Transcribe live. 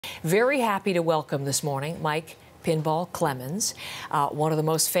Very happy to welcome this morning Mike Pinball Clemons, one of the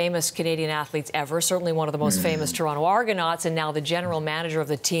most famous Canadian athletes ever, certainly one of the most famous Toronto Argonauts, and now the general manager of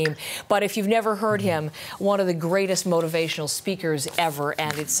the team. But if you've never heard him, one of the greatest motivational speakers ever,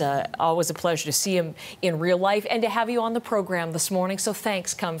 and it's always a pleasure to see him in real life and to have you on the program this morning. So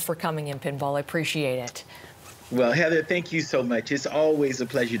thanks for coming in, Pinball. I appreciate it. Well, Heather, thank you so much. It's always a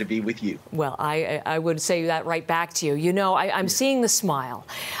pleasure to be with you. Well, I would say that right back to you. You know, I'm seeing the smile.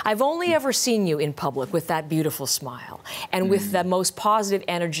 I've only ever seen you in public with that beautiful smile and with the most positive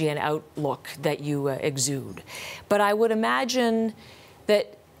energy and outlook that you exude. But I would imagine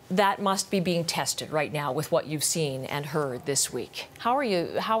that that must be being tested right now with what you've seen and heard this week. How are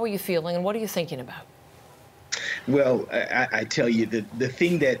you feeling, and what are you thinking about? Well, I tell you, the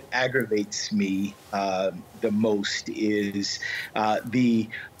thing that aggravates me the most is the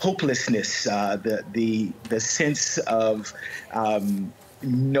hopelessness, the sense of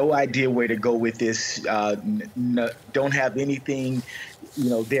no idea where to go with this, don't have anything, you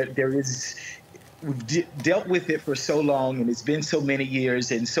know, there is. We've dealt with it for so long, and it's been so many years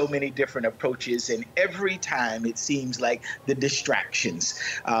and so many different approaches, and every time it seems like the distractions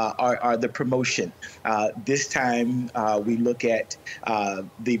are the promotion. This time we look at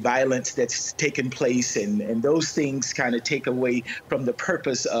the violence that's taken place, and those things kind of take away from the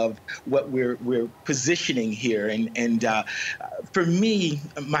purpose of what we're positioning here. And for me,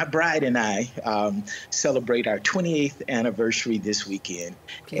 my bride and I celebrate our 28th anniversary this weekend.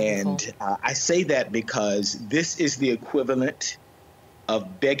 Beautiful. And I say that because this is the equivalent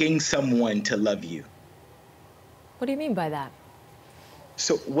of begging someone to love you. What do you mean by that?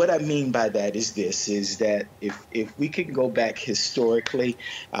 So what I mean by that is this, is that if we can go back historically,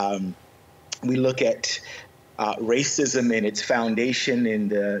 we look at racism and its foundation in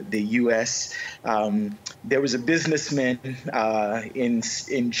the U.S. There was a businessman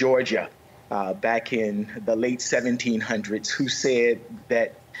in Georgia back in the late 1700s who said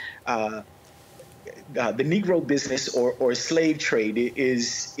that the Negro business or slave trade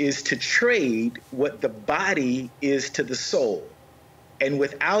is to trade what the body is to the soul. And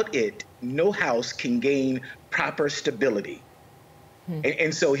without it, no house can gain proper stability.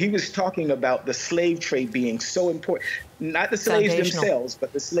 And so he was talking about the slave trade being so important, not the slaves themselves,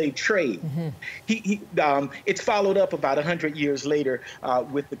 but the slave trade. It's followed up about 100 years later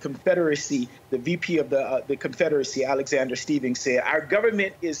with the Confederacy. The VP of the Confederacy, Alexander Stevens, said, "Our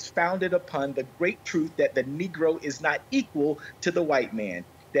government is founded upon the great truth that the Negro is not equal to the white man,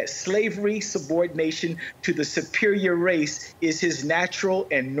 that slavery, subordination to the superior race is his natural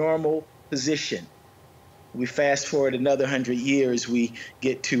and normal position." We fast forward another 100 years, we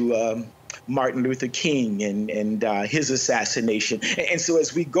get to Martin Luther King and his assassination. And so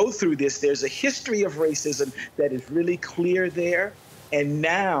as we go through this, there's a history of racism that is really clear there. And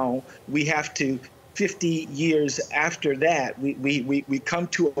now we have to, 50 years after that, we come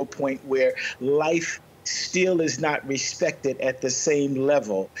to a point where life still is not respected at the same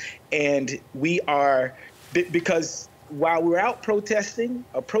level. And we are, because while we're out protesting,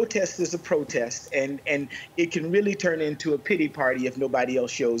 a protest is a protest, and it can really turn into a pity party if nobody else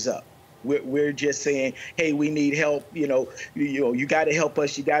shows up. We're just saying, hey, we need help. You got to help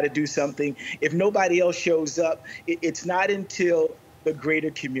us. You got to do something. If nobody else shows up, it's not until the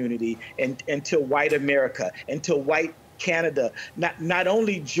greater community and until white America, until white Canada not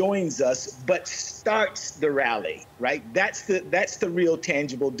only joins us, but starts the rally, right? That's the real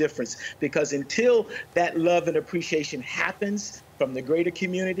tangible difference, because until that love and appreciation happens from the greater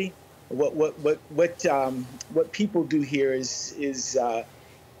community, what people do here is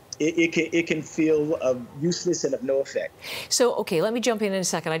it can feel useless and of no effect. So, okay, let me jump in a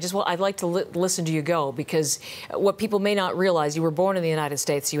second. I'd like to listen to you go, because what people may not realize, you were born in the United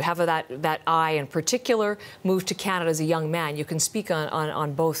States. You have that eye in particular, moved to Canada as a young man. You can speak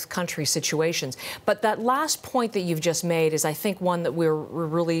on both country situations. But that last point that you've just made is, I think, one that we're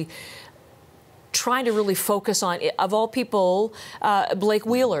really trying to really focus on. Of all people, Blake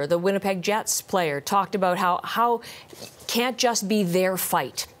Wheeler, the Winnipeg Jets player, talked about how can't just be their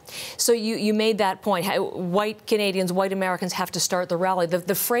fight. So you made that point. White Canadians, white Americans have to start the rally.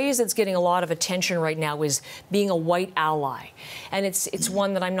 The phrase that's getting a lot of attention right now is being a white ally. And it's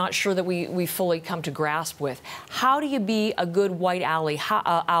one that I'm not sure that we fully come to grasp with. How do you be a good white ally?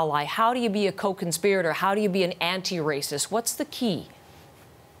 How do you be a co-conspirator? How do you be an anti-racist? What's the key?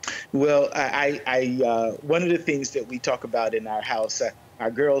 Well, one of the things that we talk about in our house, our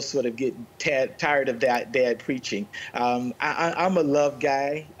girls sort of get tired of that dad preaching. I'm a love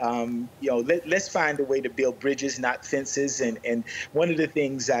guy. Let's find a way to build bridges, not fences. And one of the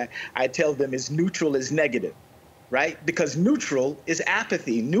things I tell them is neutral is negative. right? Because neutral is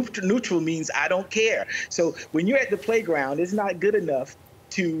apathy. Neutral means I don't care. So when you're at the playground, it's not good enough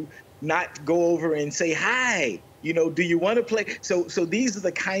to not go over and say, hi, you know, do you want to play? So these are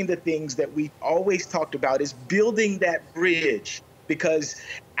the kind of things that we've always talked about, is building that bridge, because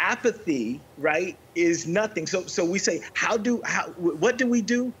apathy, right, is nothing. So we say, what do we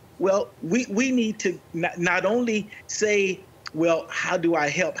do? Well, we need to not only say, well, how do I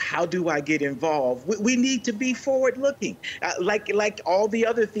help? How do I get involved? We need to be forward-looking, like all the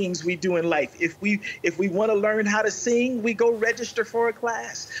other things we do in life. If we want to learn how to sing, we go register for a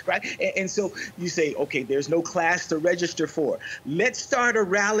class, right? And so you say, okay, there's no class to register for. Let's start a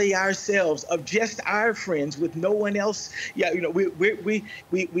rally ourselves of just our friends with no one else. Yeah, you know, we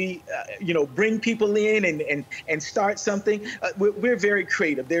bring people in and start something. We're very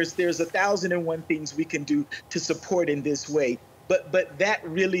creative. There's 1,001 things we can do to support in this way. But that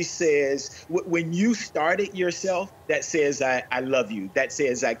really says, when you start it yourself, that says I love you. That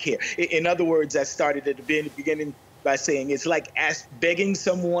says I care. In other words, I started at the beginning by saying it's like begging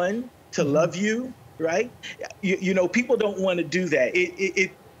someone to love you, right? You know, people don't want to do that.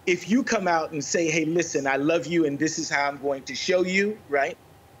 If you come out and say, hey, listen, I love you, and this is how I'm going to show you, right?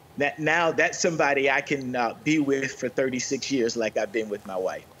 Now that's somebody I can be with for 36 years, like I've been with my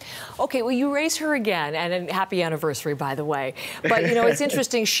wife. Okay, well, you raise her again, and a happy anniversary, by the way. But, you know, it's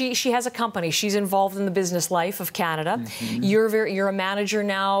interesting. She has a company. She's involved in the business life of Canada. Mm-hmm. You're a manager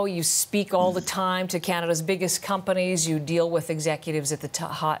now. You speak all the time to Canada's biggest companies. You deal with executives at the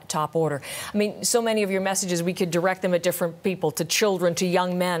top order. I mean, so many of your messages, we could direct them at different people, to children, to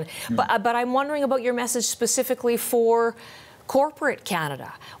young men. Mm-hmm. But I'm wondering about your message specifically for corporate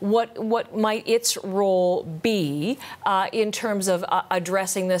Canada. What might its role be in terms of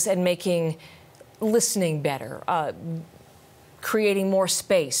addressing this and listening better, creating more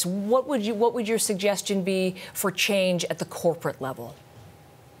space? What would your suggestion be for change at the corporate level?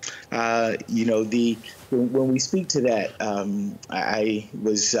 You know, when we speak to that, I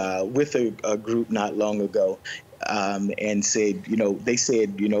was with a group not long ago. And said, you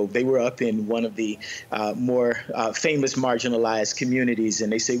know, they were up in one of the more famous marginalized communities,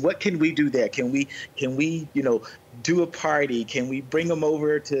 and they say, what can we do there? Can we, you know, do a party? Can we bring them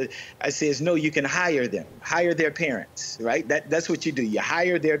over to? I says, no, you can hire them, hire their parents, right? That's what you do. You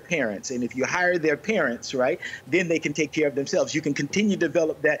hire their parents, and if you hire their parents, right, then they can take care of themselves. You can continue to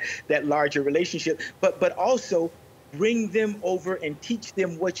develop that larger relationship, but also bring them over and teach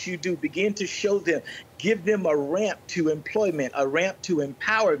them what you do. Begin to show them, give them a ramp to employment, a ramp to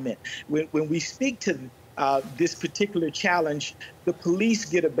empowerment. When we speak to this particular challenge, the police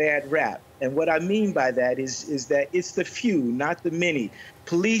get a bad rap. And what I mean by that is that it's the few, not the many.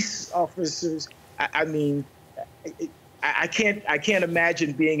 Police officers, I mean, I can't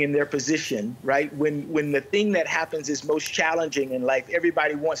imagine being in their position, right? When the thing that happens is most challenging in life,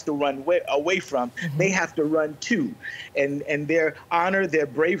 everybody wants to run away from. Mm-hmm. They have to run too, and their honor, their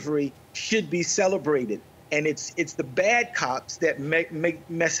bravery should be celebrated. And it's the bad cops that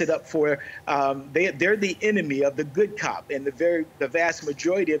mess it up for. They're the enemy of the good cop, and the vast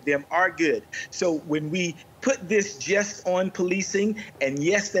majority of them are good. So when we put this just on policing, and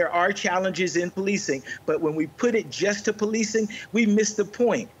yes, there are challenges in policing, but when we put it just to policing, we miss the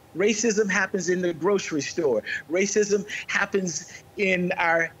point. Racism happens in the grocery store. Racism happens in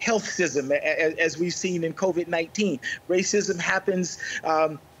our health system, as we've seen in COVID-19. Racism happens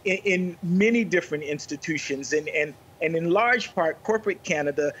in many different institutions, and in large part, corporate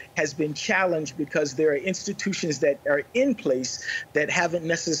Canada has been challenged because there are institutions that are in place that haven't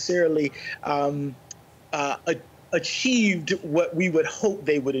necessarily achieved what we would hope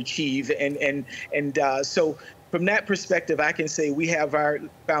they would achieve, and so from that perspective, I can say we have our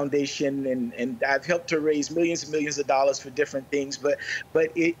foundation, and I've helped to raise millions and millions of dollars for different things, but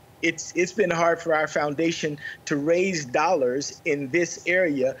it's been hard for our foundation to raise dollars in this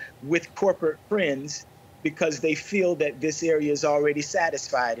area with corporate friends, because they feel that this area is already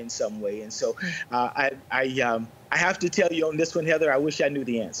satisfied in some way. And so I have to tell you on this one, Heather, I wish I knew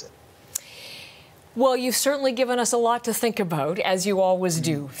the answer. Well, you've certainly given us a lot to think about, as you always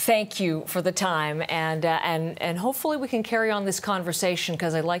do. Thank you for the time, and hopefully we can carry on this conversation,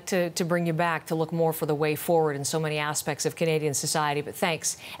 because I'd like to bring you back to look more for the way forward in so many aspects of Canadian society. But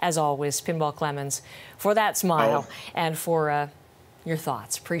thanks, as always, Pinball Clemons, for that smile and for your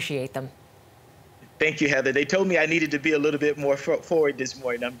thoughts. Appreciate them. Thank you, Heather. They told me I needed to be a little bit more forward this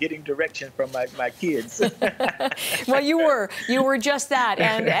morning. I'm getting direction from my kids. Well, you were just that,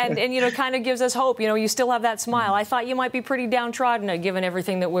 and you know, kind of gives us hope. You know, you still have that smile. I thought you might be pretty downtrodden given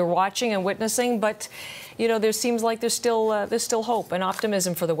everything that we're watching and witnessing, but you know, there seems like there's still hope and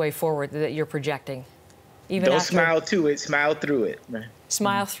optimism for the way forward that you're projecting. Even Don't after... smile to it, smile through it.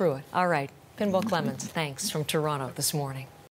 Smile through it. All right. Pinball Clemons, thanks, from Toronto this morning.